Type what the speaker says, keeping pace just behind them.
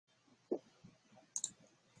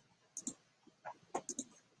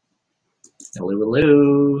Hello,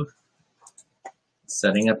 hello.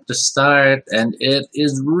 Setting up to start, and it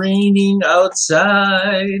is raining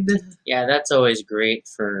outside. Yeah, that's always great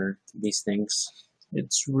for these things.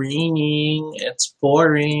 It's raining. It's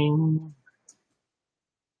pouring.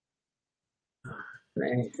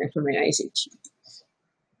 For my ice itchy.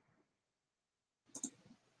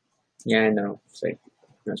 Yeah, I know. It's like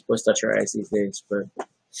I'm not supposed to touch your eyes these days, but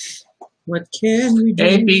what can we do?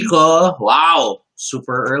 Hey, Pico. Wow.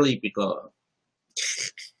 Super early, Pico.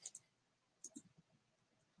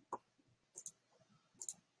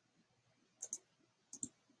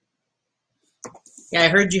 Yeah, I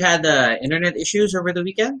heard you had internet issues over the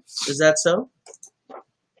weekend. Is that so?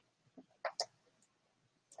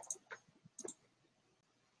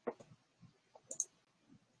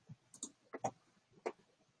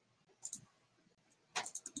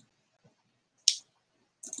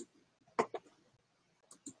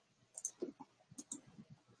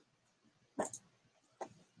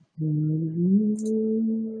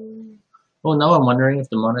 Oh, now I'm wondering if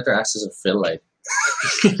the monitor acts as a fill light.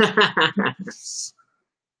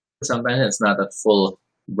 Sometimes it's not at full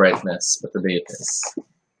brightness, but today it is.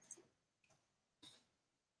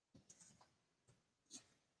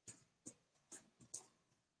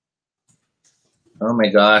 Oh my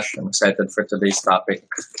gosh, I'm excited for today's topic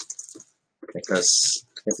because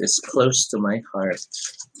it is close to my heart.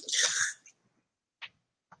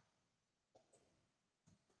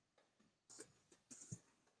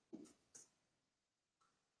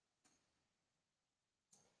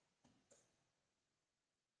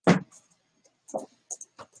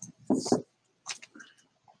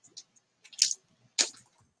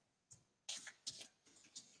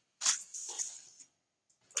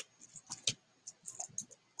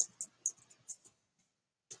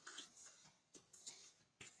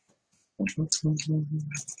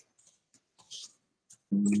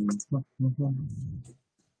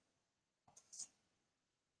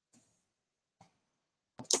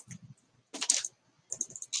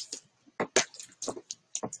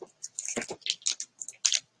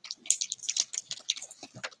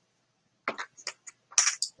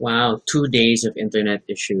 Wow, 2 days of internet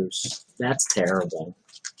issues. That's terrible.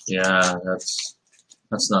 Yeah,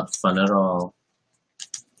 that's not fun at all.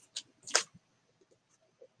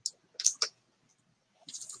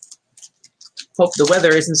 Hope the weather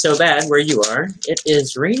isn't so bad where you are. It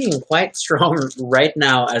is raining quite strong right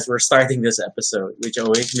now as we're starting this episode, which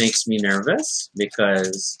always makes me nervous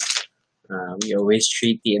because we always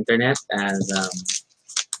treat the internet as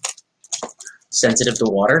sensitive to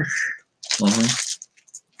water.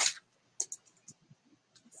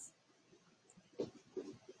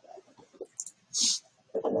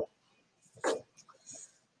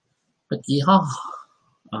 But yeah,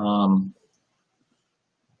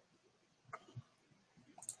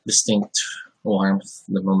 distinct warmth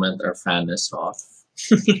the moment our fan is off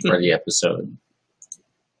for the episode.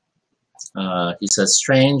 He says,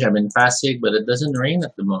 strange, I'm in Pasig, but it doesn't rain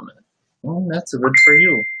at the moment. Well, that's good for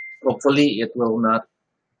you. Hopefully it will not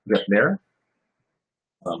get there.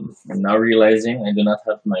 I'm now realizing I do not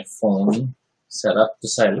have my phone set up to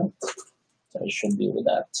silent. So I should deal with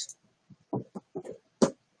that.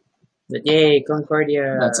 But yay,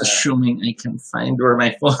 Concordia! That's assuming I can find where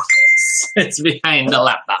my phone is. It's behind the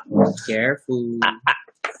laptop. Careful.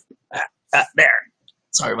 There.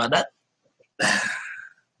 Sorry about that.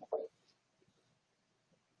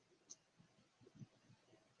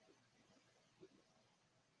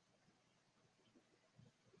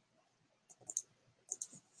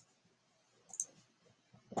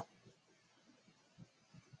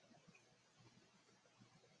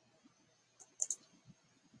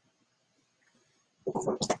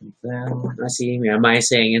 I see. Am I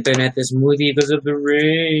saying internet is moody because of the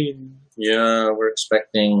rain? Yeah, we're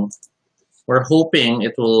hoping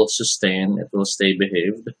it will sustain, it will stay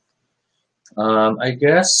behaved. I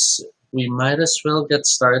guess we might as well get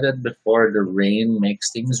started before the rain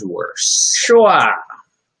makes things worse. Sure.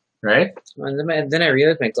 Right? And then I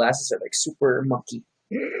realized my glasses are like super mucky.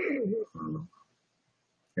 Your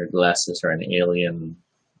glasses are an alien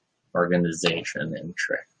organization in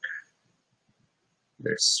Trek.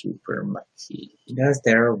 They're super mucky. That's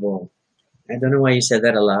terrible. I don't know why you said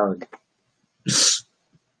that aloud. This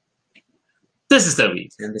is Toby.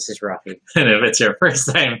 And this is Rocky. And if it's your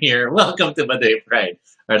first time here, welcome to Baduy Pride,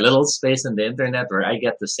 our little space on the internet where I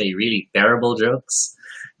get to say really terrible jokes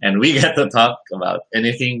and we get to talk about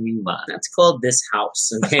anything we want. That's called This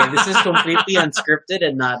House. Okay, this is completely unscripted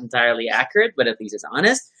and not entirely accurate, but at least it's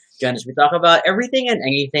honest. Guns. We talk about everything and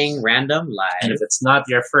anything random And live. if it's not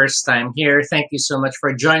your first time here, thank you so much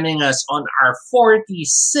for joining us on our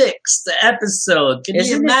 46th episode. Can you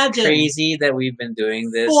Isn't it imagine? crazy that we've been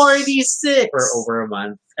doing this 46 for over a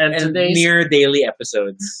month? And And today's near daily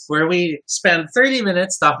episodes. where we spend 30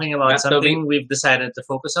 minutes talking about Not something we've decided to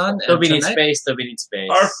focus on. And Toby needs tonight, space. Toby needs space.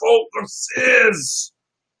 our focus is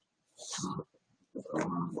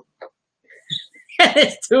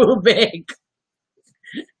It's too big.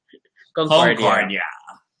 Concordia.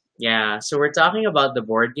 Yeah, so we're talking about the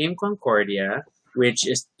board game Concordia, which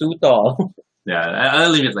is too tall. Yeah,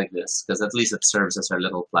 I'll leave it like this because at least it serves as our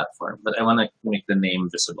little platform. But I want to make the name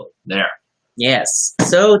visible. There. Yes.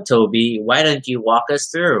 So, Toby, why don't you walk us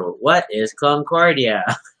through what is Concordia?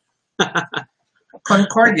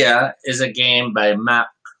 Concordia is a game by Mac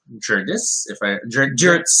Gerdts,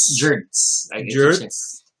 Gerdts, I guess you say.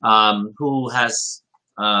 Who has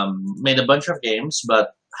made a bunch of games,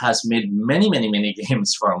 but has made many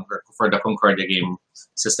games for the Concordia game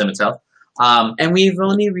system itself. And we've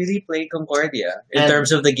only really played Concordia in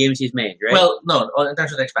terms of the games he's made, right? Well, no, in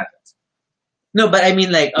terms of the expansions. No, but I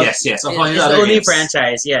mean, like, Yes. Of it's all the his other only games.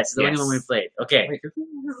 franchise. Yes, it's the only Yes. one we played. Okay. Wait,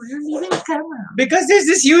 you're leaving the camera. Because there's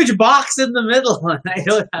this huge box in the middle, and I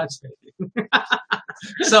don't have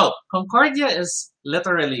So, Concordia is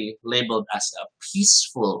literally labeled as a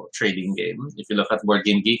peaceful trading game. If you look at Board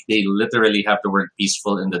Game Geek, they literally have the word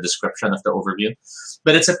peaceful in the description of the overview.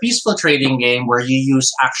 But it's a peaceful trading game where you use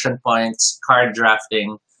action points, card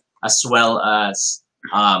drafting, as well as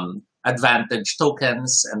advantage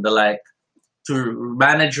tokens and the like to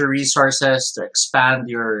manage your resources, to expand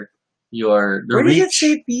the Where did reach. it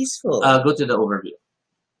say peaceful? Go to the overview.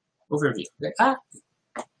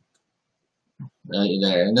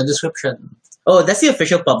 There in the description. Oh, that's the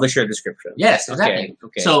official publisher description. Yes, exactly.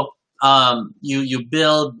 Okay. So you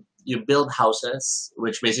build houses,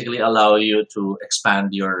 which basically allow you to expand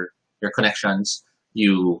your connections.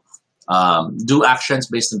 You do actions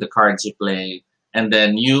based on the cards you play, and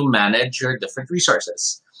then you manage your different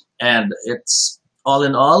resources. And it's all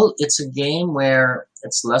in all, it's a game where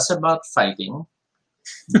it's less about fighting,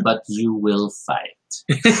 but you will fight.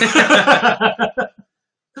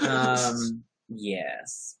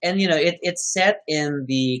 Yes, and it's set in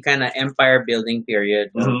the kind of empire building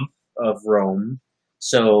period of Rome.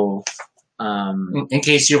 So, in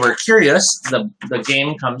case you were curious, the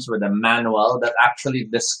game comes with a manual that actually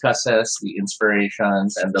discusses the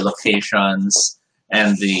inspirations and the locations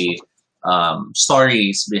and the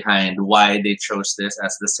stories behind why they chose this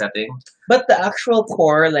as the setting. But the actual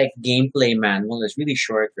core gameplay manual is really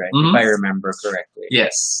short, right? If I remember correctly.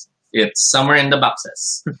 Yes, it's somewhere in the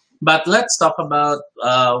boxes. But let's talk about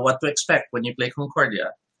what to expect when you play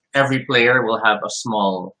Concordia. Every player will have a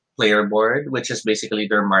small player board, which is basically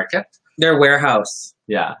their market. Their warehouse.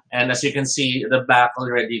 Yeah, and as you can see, the back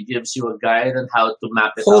already gives you a guide on how to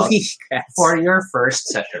map it Holy out crap. for your first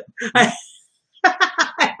session.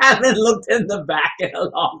 I haven't looked in the back in a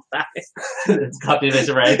long time. Copy this,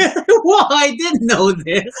 right? Well, I didn't know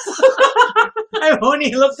this. I've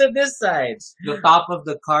only looked at this side. The top of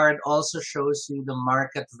the card also shows you the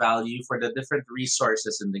market value for the different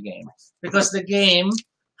resources in the game. Because the game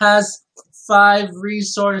has 5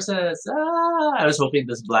 resources. I was hoping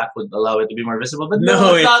this black would allow it to be more visible, but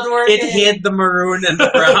no, it's not working. It hid the maroon and the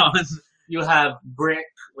brown. You have brick,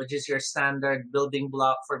 which is your standard building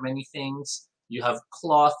block for many things. You have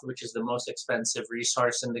cloth, which is the most expensive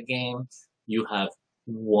resource in the game. You have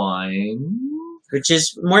wine, which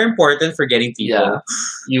is more important for getting people. Yeah.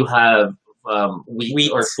 You have wheat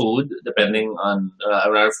or food, depending on,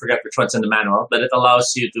 I forget which one's in the manual, but it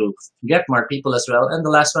allows you to get more people as well. And the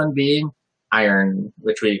last one being iron,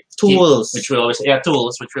 tools, which we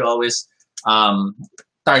always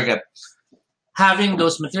target. Having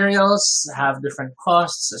those materials have different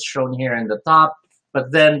costs, as shown here in the top.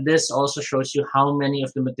 But then this also shows you how many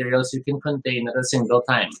of the materials you can contain at a single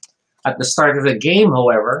time. At the start of the game,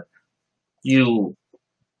 however, you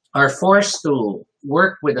are forced to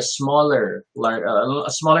work with a smaller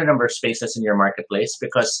number of spaces in your marketplace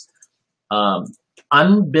because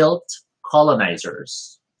unbuilt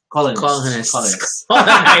colonizers, unbuilt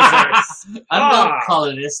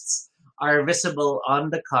colonists are visible on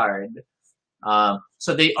the card.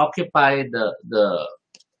 So they occupy the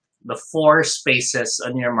 4 spaces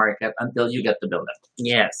on your market until you get to build it.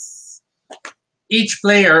 Yes. Each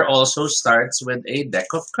player also starts with a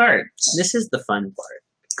deck of cards. This is the fun part.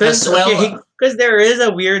 Because there is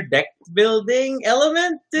a weird deck building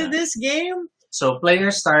element to this game. So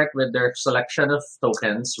players start with their selection of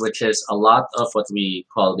tokens, which is a lot of what we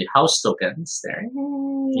call the house tokens there,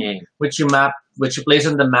 which you place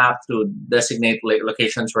on the map to designate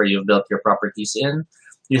locations where you've built your properties in.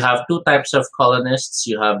 You have two types of colonists.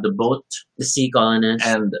 You have the boat, The sea colonist.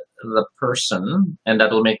 and the person, and that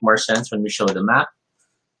will make more sense when we show the map.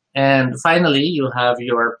 And finally, you have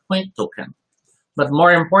your point token. But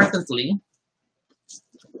more importantly,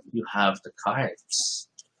 you have the cards.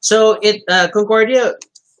 So Concordia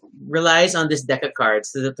relies on this deck of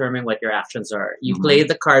cards to determine what your actions are. You play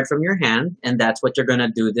the card from your hand, and that's what you're going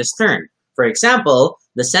to do this turn. For example,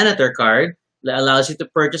 the Senator card allows you to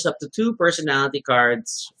purchase up to 2 personality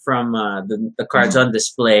cards from the cards on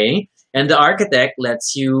display. And the Architect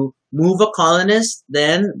lets you move a colonist,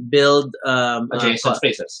 then build Adjacent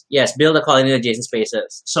spaces. Yes, build a colony in adjacent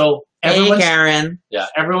spaces. So Hey, Karen.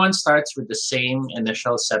 everyone starts with the same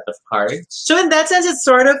initial set of cards. So in that sense, it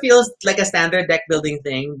sort of feels like a standard deck building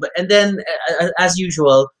thing. And then, as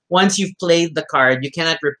usual, once you've played the card, you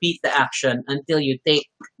cannot repeat the action until you take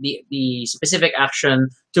the specific action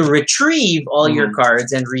to retrieve all your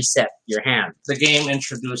cards and reset your hand. The game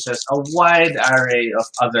introduces a wide array of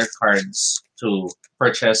other cards to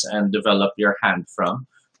purchase and develop your hand from.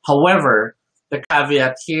 However, the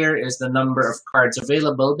caveat here is the number of cards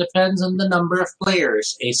available depends on the number of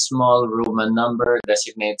players. A small Roman number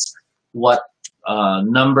designates what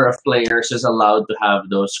number of players is allowed to have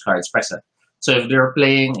those cards present. So if you're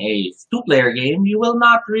playing a 2-player game, you will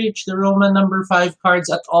not reach the Roman number 5 cards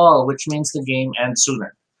at all, which means the game ends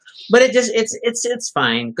sooner. But it's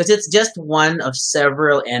fine because it's just one of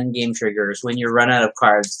several end game triggers when you run out of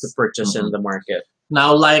cards to purchase in the market.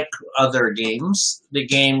 Now, like other games, the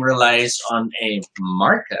game relies on a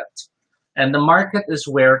market, and the market is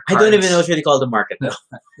where I don't even know if you call the market. No.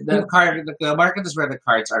 The market is where the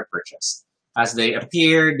cards are purchased. As they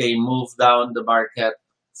appear, they move down the market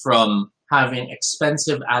from having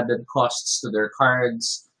expensive added costs to their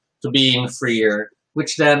cards to being freer,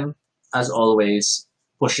 which then, as always,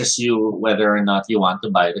 pushes you whether or not you want to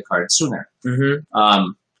buy the card sooner.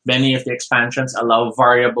 Many of the expansions allow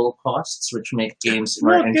variable costs, which make games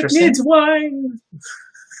more interesting. It needs wine.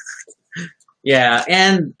 Yeah,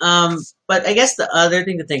 and but I guess the other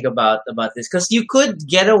thing to think about this, because you could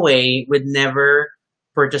get away with never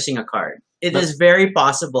purchasing a card. It is very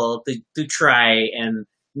possible to try and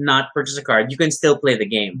not purchase a card. You can still play the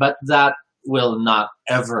game, but that will not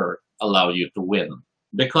ever allow you to win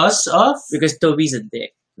because Toby's a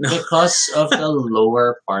dick. Because of the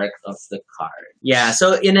lower part of the card. Yeah,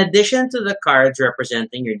 so in addition to the cards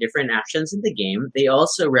representing your different actions in the game, they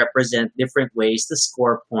also represent different ways to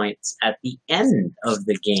score points at the end of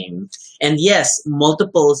the game. And yes,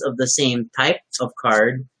 multiples of the same type of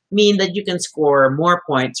card mean that you can score more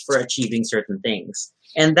points for achieving certain things.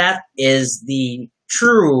 And that is the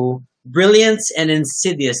true brilliance and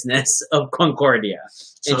insidiousness of Concordia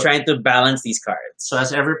in trying to balance these cards. So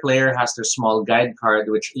as every player has their small guide card,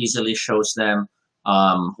 which easily shows them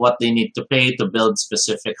what they need to pay to build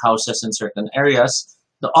specific houses in certain areas,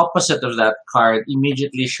 the opposite of that card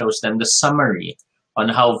immediately shows them the summary on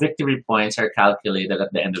how victory points are calculated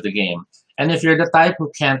at the end of the game. And if you're the type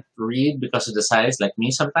who can't read because of the size, like me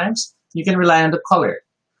sometimes, you can rely on the color.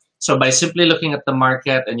 So by simply looking at the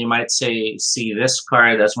market, and you might see this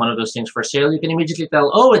card as one of those things for sale, you can immediately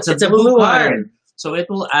tell, oh, it's a blue card. So it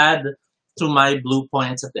will add to my blue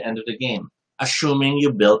points at the end of the game, assuming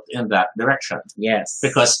you built in that direction. Yes.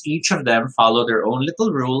 Because each of them follow their own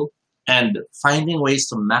little rule, and finding ways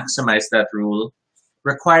to maximize that rule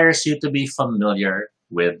requires you to be familiar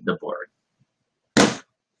with the board.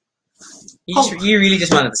 You really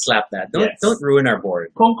just wanted to slap that. Don't ruin our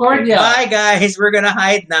board. Concordia. Bye, guys. We're going to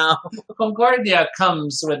hide now. Concordia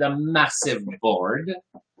comes with a massive board.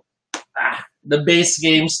 The base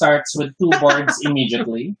game starts with 2 boards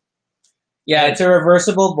immediately. Yeah, it's a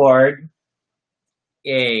reversible board.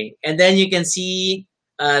 Yay. And then you can see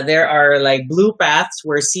there are like blue paths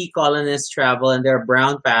where sea colonists travel, and there are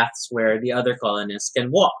brown paths where the other colonists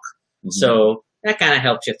can walk. So that kind of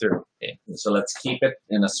helps you through. Okay, so let's keep it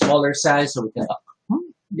in a smaller size so we can...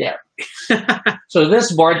 So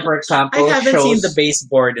this board, for example, I haven't seen the base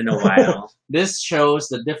board in a while. This shows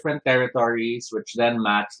the different territories, which then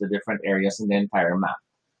match the different areas in the entire map.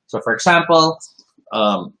 So for example,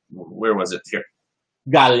 where was it here?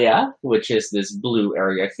 Gallia, which is this blue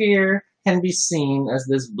area here, can be seen as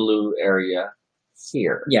this blue area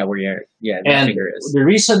here. Yeah, where the finger is. The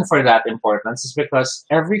reason for that importance is because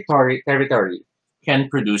every territory can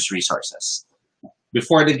produce resources.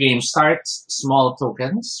 Before the game starts, small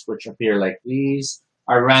tokens, which appear like these,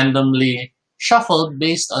 are randomly shuffled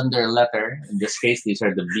based on their letter. In this case, these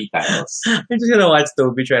are the B tiles. I'm just gonna watch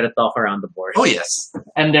Toby try to talk around the board. Oh yes,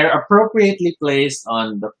 and they're appropriately placed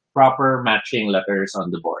on the proper matching letters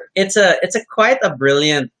on the board. It's a quite a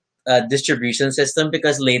brilliant distribution system,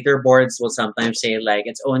 because later boards will sometimes say like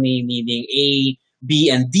it's only needing A,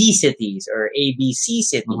 B, and D cities, or A, B, C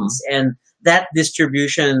cities, and that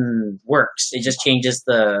distribution works. It just changes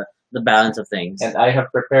the balance of things. And I have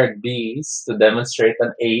prepared these to demonstrate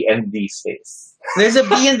an A and D space. There's a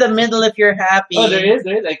B in the middle if you're happy. Oh, there is.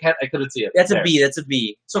 I couldn't see it. That's There. a B. That's a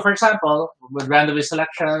B. So, for example, with randomly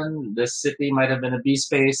selection, this city might have been a B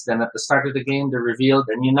space. Then at the start of the game, they're revealed,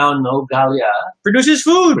 and you now know Galia Produces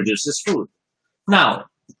food. produces food. Now,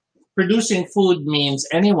 producing food means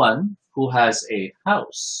anyone who has a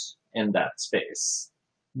house in that space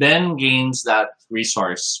then gains that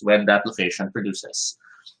resource when that location produces.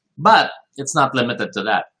 But it's not limited to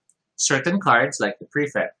that. Certain cards, like the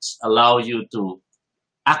prefects, allow you to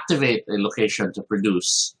activate a location to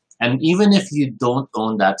produce. And even if you don't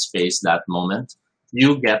own that space that moment,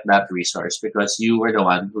 you get that resource because you were the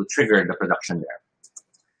one who triggered the production there.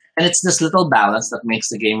 And it's this little balance that makes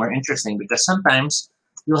the game more interesting, because sometimes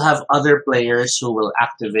you'll have other players who will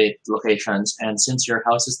activate locations, and since your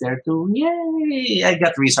house is there too, yay, I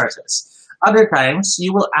got resources. Other times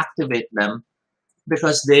you will activate them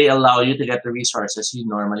because they allow you to get the resources you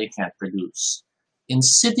normally can't produce.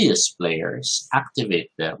 Insidious players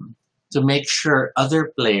activate them to make sure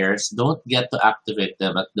other players don't get to activate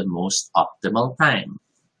them at the most optimal time.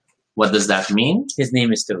 What does that mean? His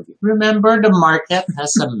name is Toby. Remember, the market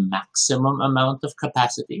has a maximum amount of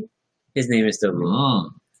capacity. His name is Toby.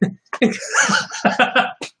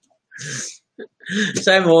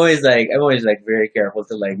 So I'm always like very careful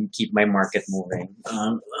to like keep my market moving.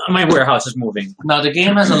 My warehouse is moving. Now, the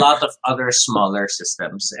game has a lot of other smaller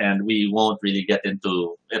systems, and we won't really get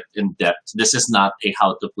into it in depth. This is not a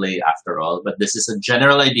how to play after all, but this is a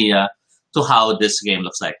general idea to how this game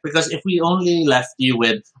looks like. Because if we only left you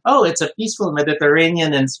with, oh, it's a peaceful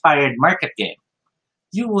Mediterranean-inspired market game,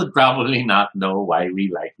 you would probably not know why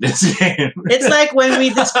we like this game. It's like when we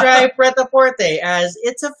describe Pret-a-Porter as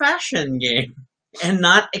it's a fashion game, and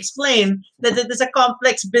not explain that it is a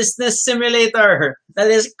complex business simulator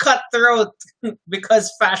that is cutthroat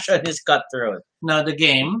because fashion is cutthroat. Now, the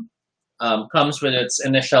game comes with its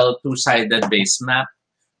initial two-sided base map,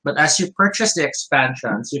 but as you purchase the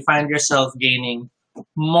expansions, you find yourself gaining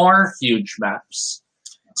more huge maps.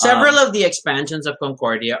 Several of the expansions of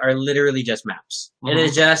Concordia are literally just maps. It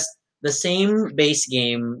is just the same base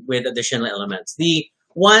game with additional elements. The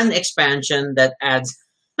one expansion that adds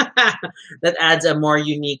that adds a more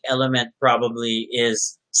unique element probably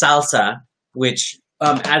is Salsa, which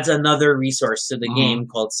adds another resource to the game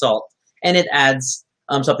called Salt. And it adds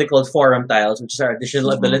something called Forum Tiles, which are additional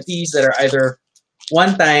abilities that are either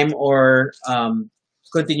one-time or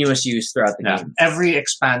continuous use throughout the game. Every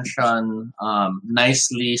expansion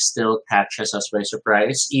nicely still catches us by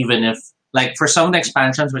surprise, even if, like, for some of the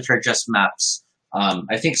expansions which are just maps,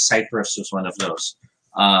 I think Cyprus was one of those.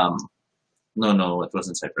 No, it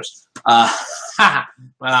wasn't Cyprus.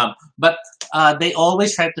 But they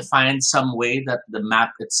always try to find some way that the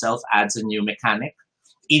map itself adds a new mechanic.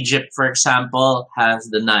 Egypt, for example, has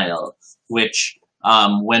the Nile, which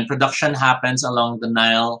when production happens along the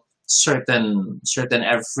Nile, certain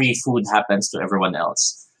free food happens to everyone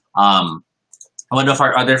else. One of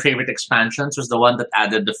our other favorite expansions was the one that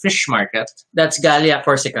added the fish market. That's Gallia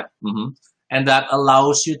Corsica. And that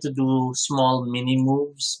allows you to do small mini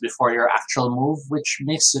moves before your actual move, which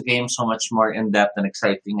makes the game so much more in-depth and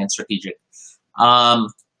exciting and strategic.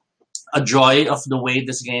 A joy of the way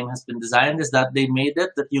this game has been designed is that they made it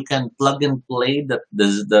that you can plug and play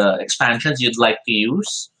the expansions you'd like to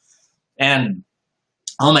use. And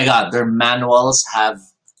oh my god, their manuals have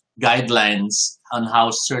guidelines on how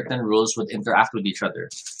certain rules would interact with each other.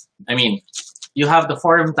 I mean, you have the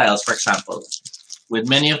forum tiles, for example, with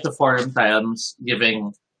many of the forum tiles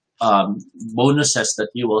giving bonuses that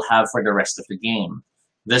you will have for the rest of the game.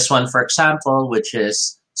 This one, for example, which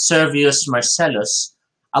is Servius Marcellus,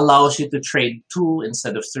 allows you to trade 2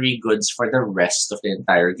 instead of 3 goods for the rest of the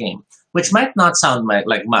entire game, which might not sound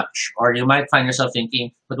like much, or you might find yourself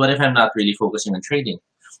thinking, but what if I'm not really focusing on trading?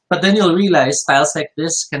 But then you'll realize tiles like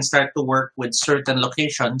this can start to work with certain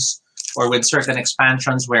locations or with certain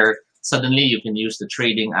expansions where suddenly you can use the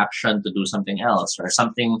trading action to do something else, or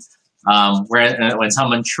something where when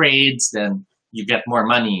someone trades, then you get more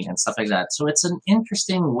money and stuff like that. So it's an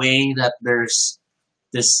interesting way that there's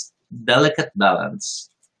this delicate balance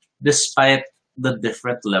despite the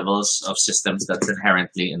different levels of systems that's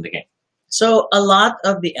inherently in the game. So a lot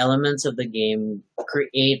of the elements of the game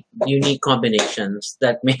create unique combinations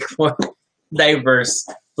that make for diverse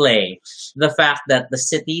play. The fact that the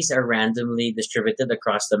cities are randomly distributed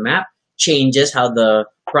across the map changes how the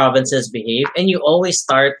provinces behave, and you always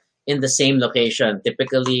start in the same location.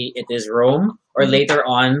 Typically, it is Rome, or later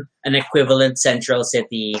on an equivalent central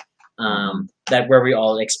city that where we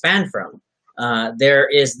all expand from. There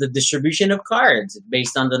is the distribution of cards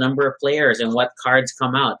based on the number of players and what cards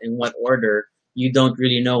come out in what order. You don't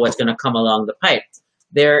really know what's going to come along the pipe.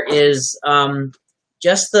 There is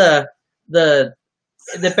just the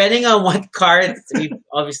depending on what cards we've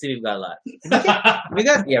got a lot. We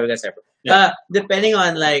got separate. Yeah. Depending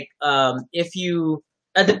on if you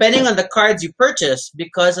depending on the cards you purchase,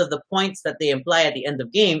 because of the points that they imply at the end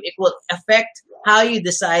of game, it will affect how you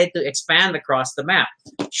decide to expand across the map.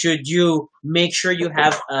 Should you make sure you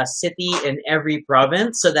have a city in every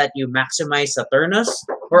province so that you maximize Saturnus,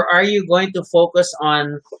 or are you going to focus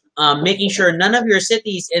on making sure none of your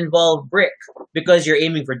cities involve brick because you're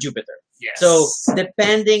aiming for Jupiter? Yes. So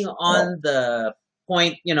depending on the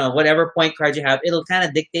point, whatever point card you have, it'll kind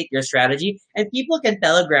of dictate your strategy, and people can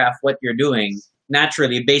telegraph what you're doing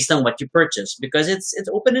naturally based on what you purchase because it's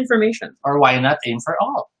open information. Or why not aim for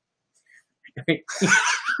all?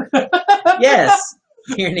 Yes,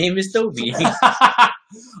 your name is Toby.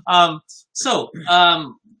 So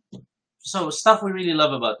stuff we really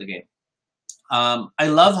love about the game. I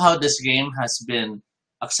love how this game has been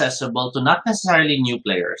accessible to not necessarily new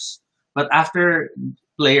players, but after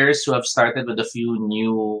players who have started with a few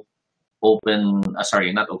new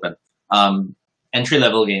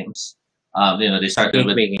entry-level games. They started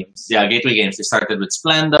with games. Yeah, gateway games. They started with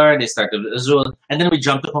Splendor, they started with Azul, and then we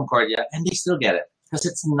jumped to Concordia, and they still get it because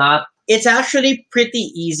it's not. It's actually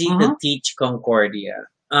pretty easy to teach Concordia.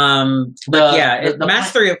 The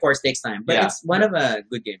mastery, of course, takes time, but it's one of a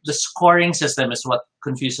good games. The scoring system is what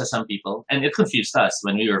confuses some people, and it confused us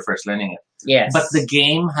when we were first learning it. Yes, but the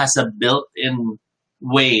game has a built-in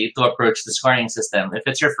way to approach the scoring system if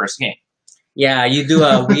it's your first game. Yeah, you do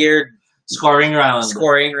a weird scoring round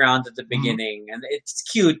at the beginning, and it's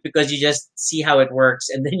cute because you just see how it works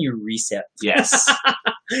and then you reset. Yes.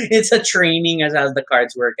 It's a training as how the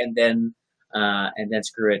cards work, and then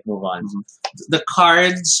screw it, move on. The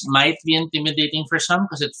cards might be intimidating for some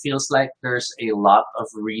because it feels like there's a lot of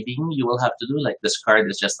reading you will have to do. Like this card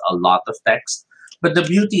is just a lot of text, but the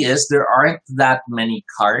beauty is there aren't that many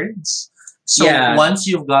cards. So once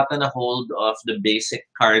you've gotten a hold of the basic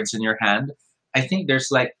cards in your hand, I think there's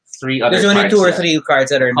like three other. There's only 2 or 3 cards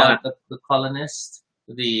that are not the Colonist,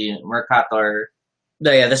 the Mercator,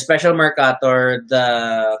 the Special Mercator,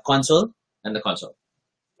 the Consul, and the Consul.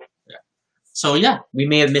 Yeah. So yeah, we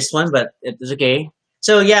may have missed one, but it was okay.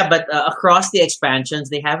 So yeah, but across the expansions,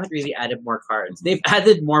 they haven't really added more cards. They've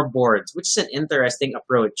added more boards, which is an interesting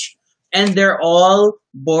approach. And they're all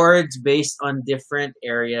boards based on different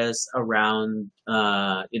areas around,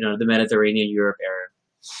 the Mediterranean Europe area.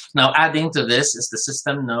 Now, adding to this is the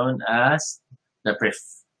system known as the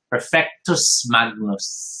Perfectus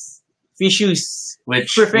Magnus. Fischus.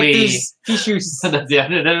 Which Perfectus Fischus. That's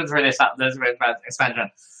really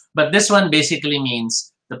expansion. But this one basically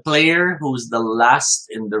means the player who's the last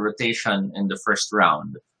in the rotation in the first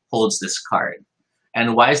round holds this card.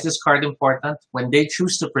 And why is this card important? When they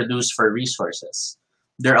choose to produce for resources,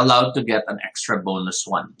 they're allowed to get an extra bonus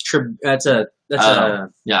 1.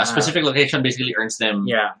 A specific location basically earns them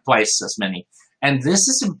twice as many. And this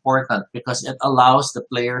is important because it allows the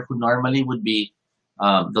player who normally would be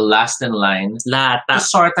the last in line to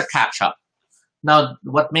sort of catch up. Now,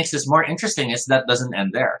 what makes this more interesting is that doesn't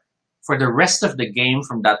end there. For the rest of the game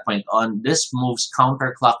from that point on, this moves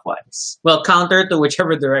counterclockwise. Well, counter to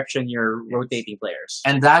whichever direction you're rotating players.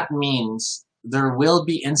 And that means there will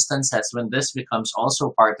be instances when this becomes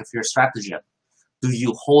also part of your stratagem. Do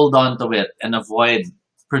you hold on to it and avoid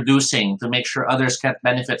producing to make sure others can't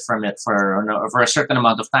benefit from it for a certain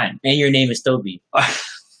amount of time? And your name is Toby.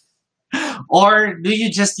 Or do you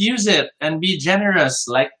just use it and be generous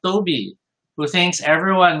like Toby, who thinks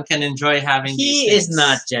everyone can enjoy having these things? He is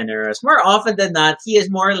not generous. More often than not, he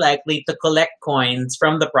is more likely to collect coins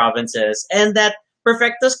from the provinces. And that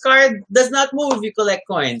Perfectus card does not move if you collect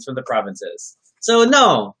coins from the provinces. So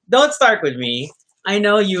no, don't start with me. I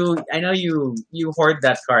know you hoard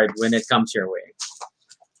that card when it comes your way.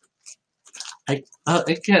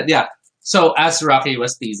 Yeah. So as Rocky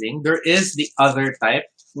was teasing, there is the other type,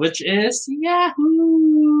 which is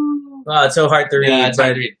Yahoo. Wow, it's so hard to read. Yeah, it's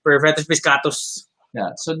hard to read. Perfectus Piscatus.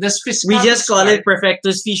 Yeah. So this Piscatus, we just call it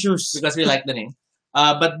Perfectus Fischus because we like the name.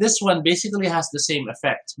 But this one basically has the same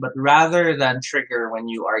effect, but rather than trigger when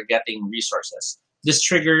you are getting resources, this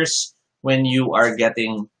triggers when you are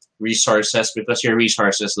getting resources because your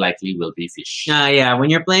resources likely will be fish. Yeah, when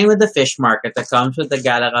you're playing with the fish market that comes with the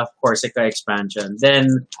Galaga of Corsica expansion,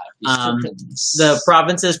 then the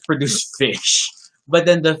provinces produce fish. But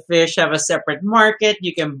then the fish have a separate market.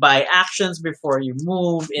 You can buy actions before you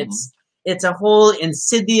move. It's a whole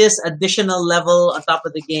insidious additional level on top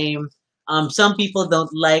of the game. Some people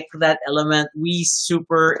don't like that element. We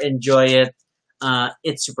super enjoy it.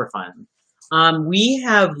 It's super fun. We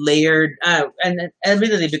have layered, and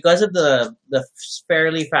admittedly, because of the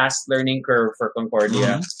fairly fast learning curve for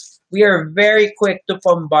Concordia, we are very quick to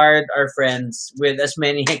bombard our friends with as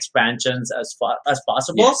many expansions as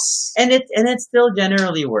possible, Yes. and it still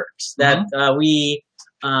generally works. That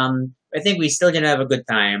I think we still gonna have a good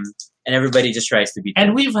time, and everybody just tries to beat.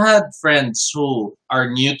 And we've had friends who are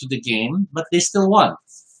new to the game, but they still won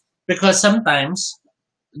because sometimes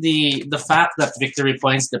the fact that victory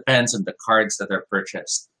points depends on the cards that are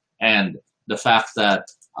purchased, and the fact that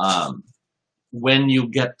when you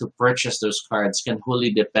get to purchase those cards can wholly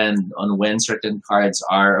depend on when certain cards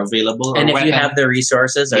are available, and or if you have the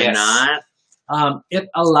resources or Yes. not. It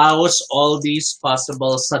allows all these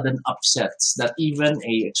possible sudden upsets that even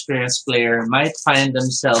a experienced player might find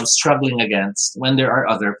themselves struggling against when there are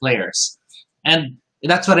other players. And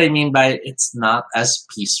that's what I mean by it's not as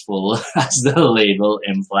peaceful as the label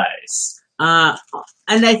implies.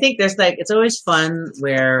 And I think there's like it's always fun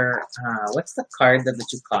where what's the card that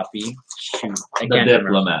you copy? Shoot, I The can't remember.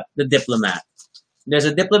 diplomat. The diplomat. There's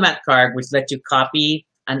a diplomat card which lets you copy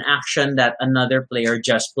an action that another player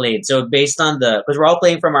just played. So based on because we're all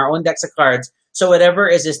playing from our own decks of cards, so whatever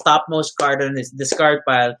is his topmost card on his discard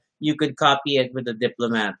pile, you could copy it with the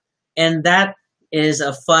diplomat, and that is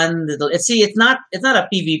a fun little. It's not a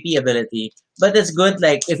PvP ability, but it's good.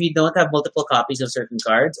 Like if you don't have multiple copies of certain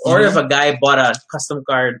cards, or if a guy bought a custom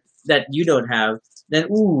card that you don't have, then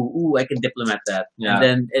I can diplomat that, Yeah. and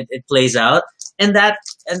then it plays out, and that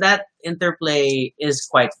interplay is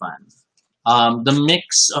quite fun. The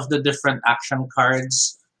mix of the different action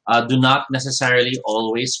cards do not necessarily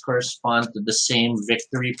always correspond to the same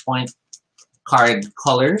victory point card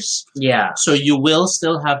colors. Yeah. So you will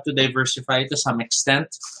still have to diversify to some extent,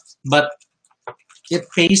 but it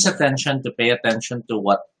pays attention to pay attention to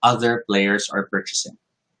what other players are purchasing.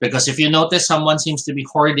 Because if you notice someone seems to be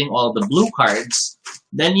hoarding all the blue cards,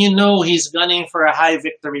 then you know he's gunning for a high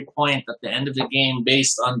victory point at the end of the game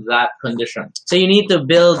based on that condition. So you need to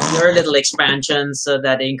build your little expansion so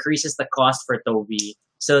that it increases the cost for Toby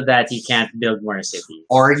so that he can't build more cities.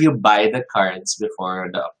 Or you buy the cards before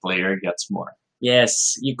the player gets more.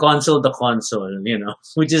 Yes, you console the console,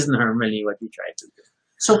 which is normally what you try to do.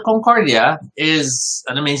 So Concordia is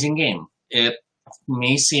an amazing game. It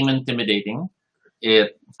may seem intimidating.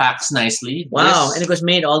 It packs nicely. Wow, and it was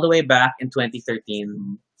made all the way back in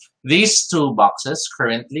 2013. These two boxes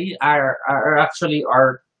currently are actually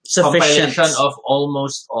our Sufficient compilation of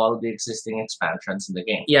almost all the existing expansions in the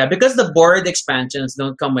game. Yeah, because the board expansions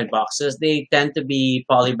don't come with boxes, they tend to be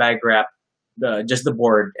polybag wrapped, just the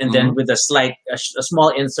board, and then with a small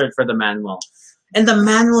insert for the manual. And the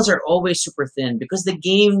manuals are always super thin because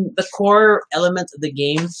the core elements of the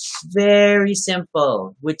game, very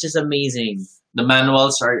simple, which is amazing. The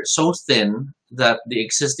manuals are so thin that the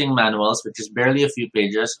existing manuals, which is barely a few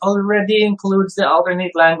pages, already includes the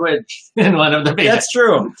alternate language in one of the pages. That's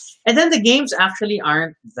true. And then the games actually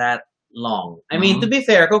aren't that long. I mean, to be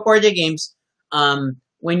fair, Concordia games,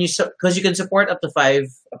 because you can support up to five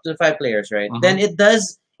players, right? Then it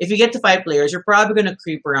does. If you get to 5 players, you're probably going to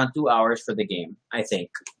creep around 2 hours for the game, I think,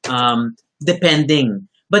 depending.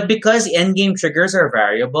 But because end game triggers are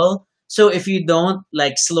variable, so if you don't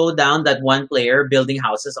slow down that one player building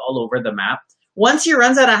houses all over the map, once he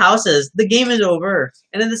runs out of houses, the game is over.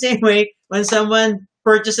 And in the same way, when someone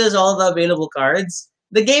purchases all the available cards,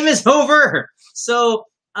 the game is over. So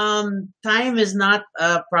time is not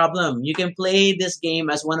a problem. You can play this game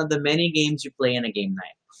as one of the many games you play in a game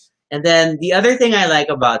night. And then the other thing I like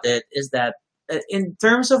about it is that in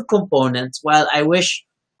terms of components, while I wish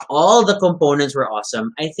all the components were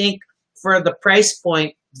awesome, I think for the price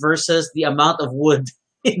point versus the amount of wood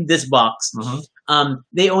in this box,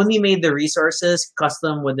 they only made the resources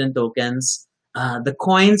custom wooden tokens. The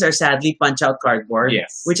coins are sadly punch-out cardboard,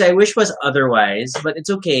 which I wish was otherwise, but it's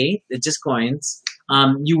okay. It's just coins.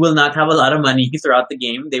 You will not have a lot of money throughout the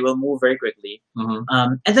game. They will move very quickly.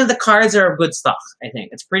 And then the cards are of good stock, I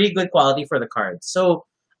think. It's pretty good quality for the cards. So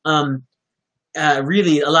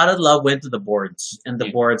really, a lot of love went to the boards, and the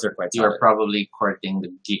You, boards are quite you are solid. probably courting the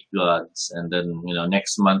geek gods, and then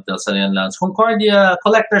next month they'll suddenly announce Concordia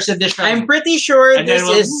Collector's Edition. I'm pretty sure And then this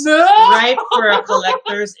we'll- is No! ripe for a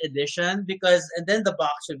collector's edition because, and then the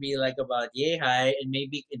box should be like about yay high and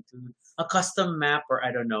maybe include a custom map or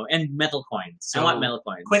I don't know, and metal coins. I So, want metal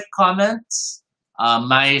coins. Quick comments.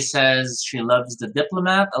 Mai says she loves the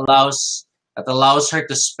diplomat. Allows her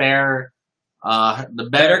to spare the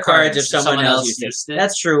better cards if someone else used it.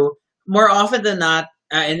 That's true. More often than not,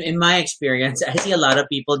 in my experience, I see a lot of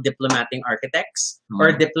people diplomating architects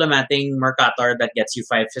or diplomating Mercator that gets you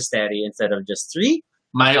 5 Fisteri instead of just 3.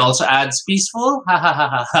 Mai also adds peaceful. Ha ha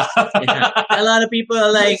ha ha. Yeah. A lot of people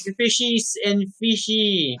are like fishies and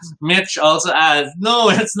fishy. Mitch also adds, no,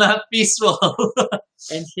 it's not peaceful.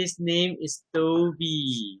 And his name is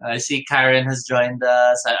Toby. I see Karen has joined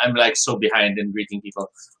us. I'm like so behind in greeting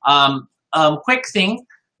people. Quick thing.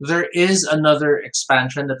 There is another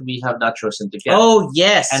expansion that we have not chosen to get. Oh,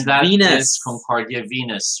 yes. And that Venus. is Concordia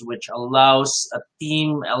Venus, which allows a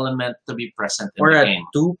team element to be present in or the a game.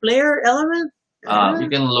 2-player element? You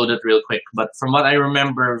can load it real quick. But from what I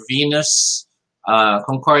remember,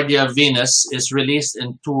 Concordia Venus is released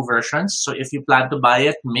in 2 versions. So if you plan to buy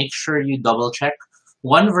it, make sure you double check.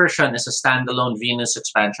 One version is a standalone Venus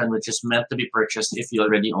expansion, which is meant to be purchased if you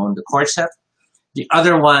already own the core set. The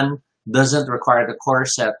other one doesn't require the core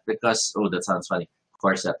set because, oh, that sounds funny,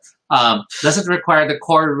 core set. Doesn't require the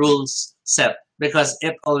core rules set because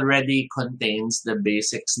it already contains the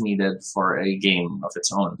basics needed for a game of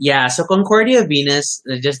its own. Yeah, so Concordia Venus,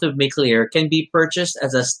 just to make clear, can be purchased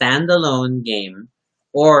as a standalone game,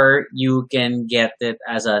 or you can get it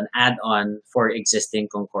as an add-on for existing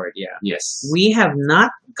Concordia. Yes. We have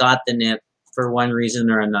not gotten it for one reason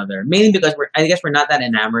or another, mainly because I guess we're not that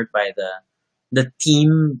enamored by the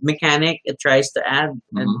team mechanic it tries to add,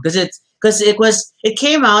 because it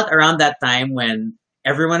came out around that time when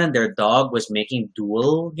everyone and their dog was making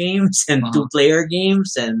dual games and 2-player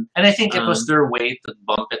games, and I think it was their way to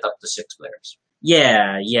bump it up to 6 players.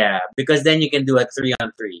 Yeah, because then you can do a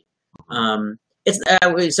 3-on-3.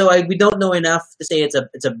 We don't know enough to say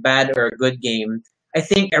it's a bad or a good game. I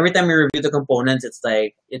think every time we review the components, it's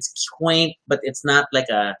like it's quaint, but it's not like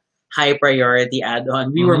a high priority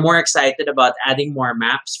add-on. We were more excited about adding more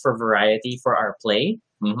maps for variety for our play.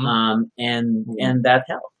 And that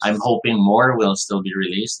helps. I'm hoping more will still be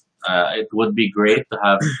released. It would be great to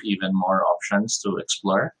have even more options to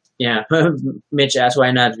explore. Yeah, Mitch asked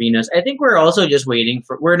why not Venus. I think we're also just waiting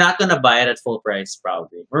for. We're not gonna buy it at full price.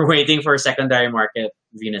 Probably we're waiting for a secondary market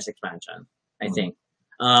Venus expansion. I think,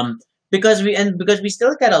 because we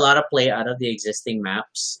still get a lot of play out of the existing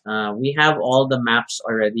maps. We have all the maps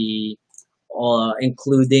already,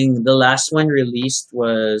 including the last one released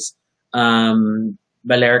was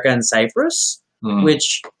Balearica and Cyprus.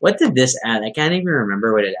 Which, what did this add? I can't even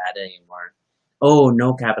remember what it added anymore. Oh,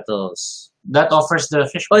 no capitals. That offers the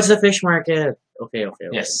fish market. Oh, it's the fish market. Okay.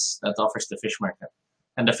 Yes, that offers the fish market.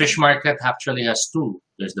 And the fish market actually has 2.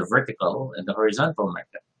 There's the vertical and the horizontal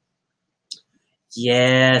market.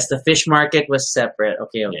 Yes, the fish market was separate.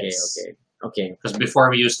 Okay. Because before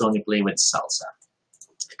we used to only play with salsa.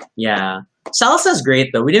 Yeah. Salsa's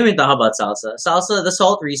great though. We didn't even talk about salsa. Salsa, the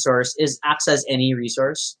salt resource, acts as any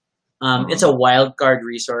resource. It's a wild card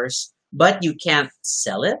resource, but you can't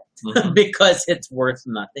sell it because it's worth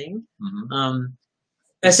nothing.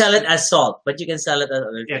 Sell it as salt, but you can sell it as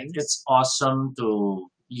other things. It's awesome to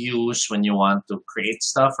use when you want to create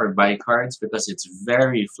stuff or buy cards because it's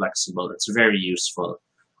very flexible. It's very useful.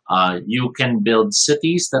 You can build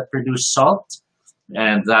cities that produce salt,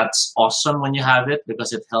 and that's awesome when you have it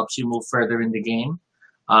because it helps you move further in the game.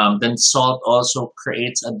 Then salt also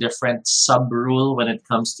creates a different sub-rule when it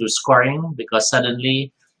comes to scoring because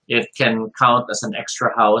suddenly it can count as an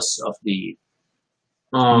extra house of the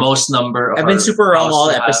most number of I've been super wrong all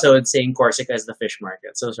episodes episode saying Corsica is the fish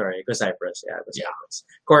market. So sorry, it was Cyprus. Yeah, it was Cyprus.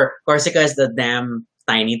 Corsica is the damn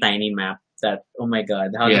tiny map that, oh my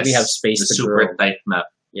god, how do we have space to super grow? tight map.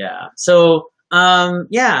 Yeah. So and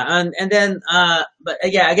then but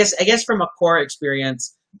yeah, I guess from a core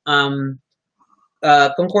experience,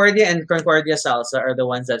 Concordia and Concordia Salsa are the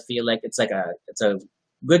ones that feel like it's a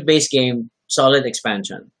good base game, solid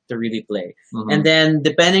expansion to really play. And then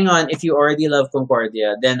depending on if you already love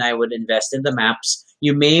Concordia, then I would invest in the maps.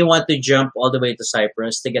 You may want to jump all the way to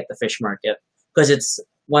Cyprus to get the fish market because it's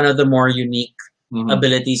one of the more unique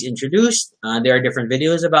abilities introduced. There are different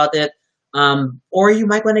videos about it. Or you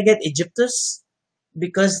might want to get Egyptus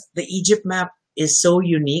because the Egypt map is so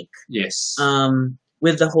unique. Yes.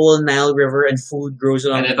 With the whole Nile River and food grows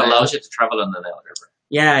along and it allows you to travel on the Nile River.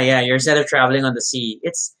 Yeah. You're instead of traveling on the sea,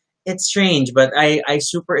 it's strange, but I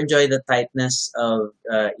super enjoy the tightness of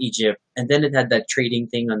Egypt, and then it had that trading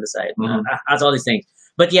thing on the side. That's all these things.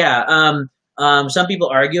 But yeah, some people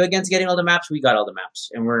argue against getting all the maps. We got all the maps,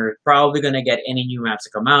 and we're probably gonna get any new maps to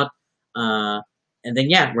come out. And then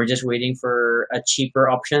yeah, we're just waiting for a cheaper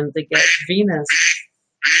option to get Venus.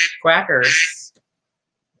 Quackers.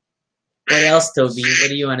 What else, Toby? What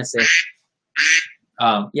do you want to say?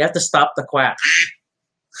 You have to stop the quack.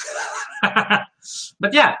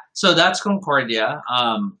 But yeah, so that's Concordia.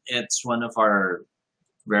 It's one of our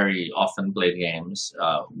very often played games.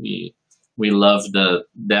 We love the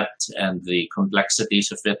depth and the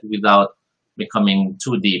complexities of it without becoming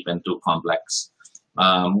too deep and too complex.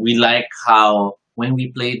 We like how when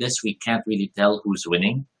we play this, we can't really tell who's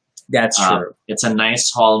winning. That's true. It's a nice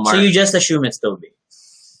hallmark. So you just assume it's Toby.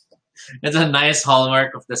 It's a nice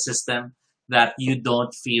hallmark of the system that you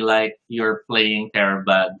don't feel like you're playing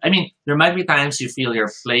Terabad. I mean, there might be times you feel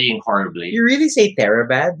you're playing horribly. You really say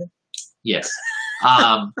Terabad? Yes.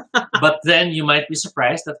 But then you might be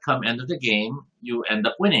surprised that come end of the game, you end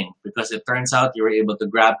up winning because it turns out you were able to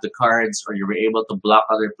grab the cards or you were able to block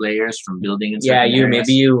other players from building in certain areas.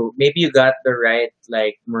 maybe you got the right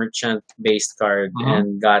like merchant based card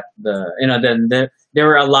and got the there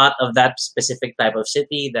were a lot of that specific type of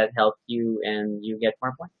city that helped you and you get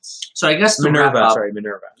more points. So I guess to Minerva. wrap up,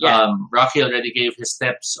 Yeah. Rocky already gave his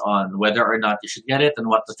tips on whether or not you should get it and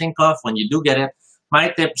what to think of when you do get it. My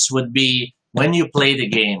tips would be when you play the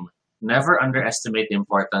game, never underestimate the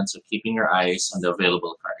importance of keeping your eyes on the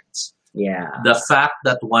available cards. Yeah. The fact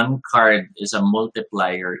that one card is a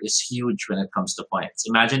multiplier is huge when it comes to points.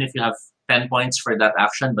 Imagine if you have 10 points for that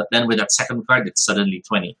action, but then with that second card, it's suddenly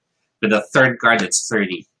 20. With the third card, it's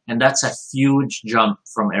 30. And that's a huge jump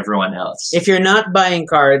from everyone else. If you're not buying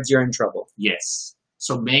cards, you're in trouble. Yes.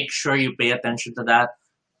 So make sure you pay attention to that.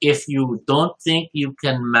 If you don't think you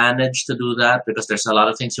can manage to do that because there's a lot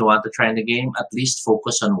of things you want to try in the game, at least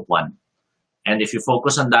focus on one. And if you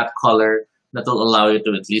focus on that color, that will allow you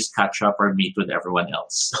to at least catch up or meet with everyone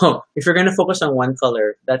else. Oh, if you're going to focus on one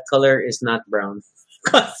color, that color is not brown.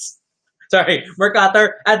 Sorry,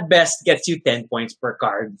 Mercator at best gets you 10 points per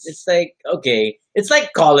card. It's like, okay. It's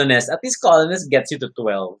like Colonist. At least Colonist gets you to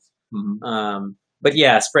 12. But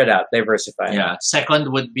yeah, spread out, diversify. Yeah.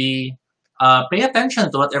 Second would be pay attention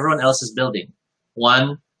to what everyone else is building.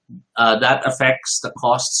 One, that affects the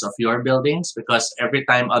costs of your buildings because every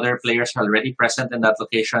time other players are already present in that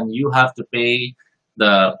location, you have to pay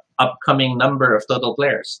the upcoming number of total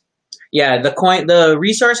players. Yeah, the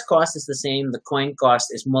resource cost is the same. The coin cost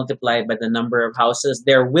is multiplied by the number of houses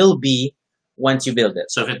there will be once you build it.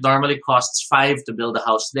 So if it normally costs 5 to build a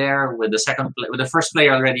house there, with the first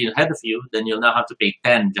player already ahead of you, then you'll now have to pay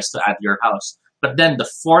 10 just to add your house. But then the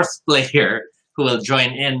fourth player who will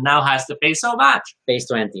join in now has to pay so much. Pays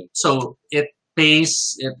 20. So it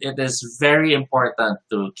is very important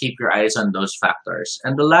to keep your eyes on those factors.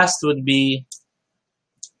 And the last would be,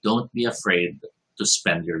 don't be afraid to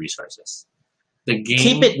spend your resources. The game,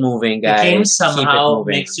 keep it moving, guys. The game somehow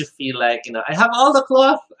makes you feel like, I have all the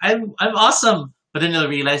cloth. I'm awesome. But then you'll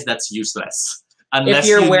realize that's useless. If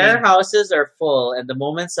your warehouses are full and the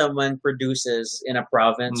moment someone produces in a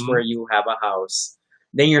province where you have a house,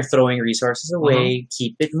 then you're throwing resources away.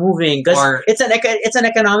 Keep it moving because it's an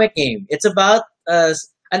economic game. It's about an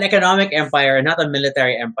economic empire, not a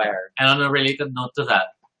military empire. And on a related note to that,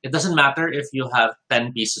 it doesn't matter if you have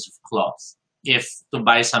 10 pieces of cloth. If to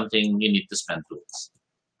buy something, you need to spend tools.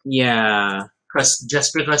 Yeah. Because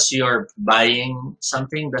just because you're buying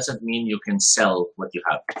something doesn't mean you can sell what you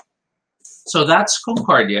have. So that's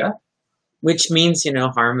Concordia. Which means,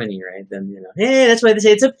 harmony, right? Then, hey, that's why they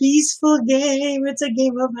say it's a peaceful game. It's a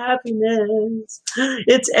game of happiness.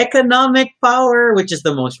 It's economic power, which is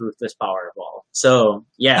the most ruthless power of all. So,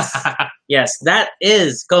 yes. Yes, that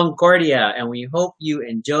is Concordia. And we hope you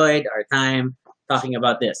enjoyed our time talking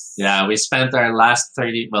about this. Yeah, we spent our last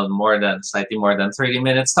slightly more than 30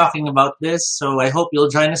 minutes talking about this. So I hope you'll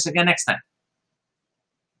join us again next time.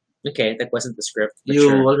 Okay, that wasn't the script.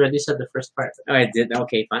 You already said the first part. Oh, I did?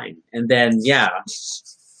 Okay, fine. And then, yeah.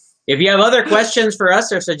 If you have other questions for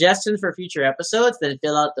us or suggestions for future episodes, then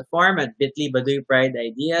fill out the form at bit.ly Baduy Pride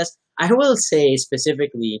Ideas. I will say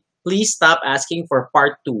specifically, please stop asking for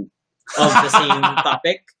part 2 of the same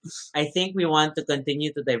topic. I think we want to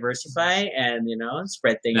continue to diversify and,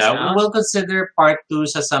 spread things out. We will consider part 2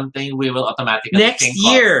 as something we will automatically next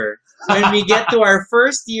year. When we get to our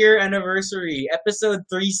first year anniversary, episode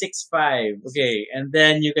 365. Okay, and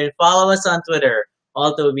then you can follow us on Twitter,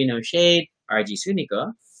 AltoBinoShade, RG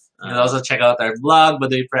Sunico. You can also check out our blog,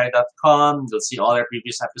 baduypride.com. You'll see all our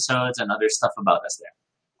previous episodes and other stuff about us there.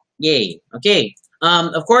 Yay. Okay.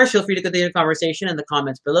 Of course, feel free to continue the conversation in the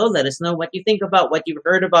comments below. Let us know what you think about what you've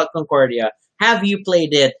heard about Concordia. Have you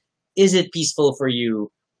played it? Is it peaceful for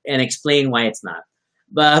you? And explain why it's not.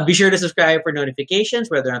 But be sure to subscribe for notifications,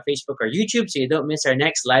 whether on Facebook or YouTube, so you don't miss our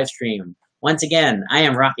next live stream. Once again, I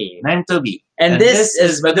am Rocky. And I'm Toby. And this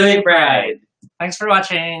is Baduy Pride. Thanks for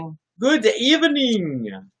watching. Good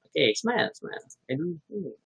evening. Okay, smile, smile. I do.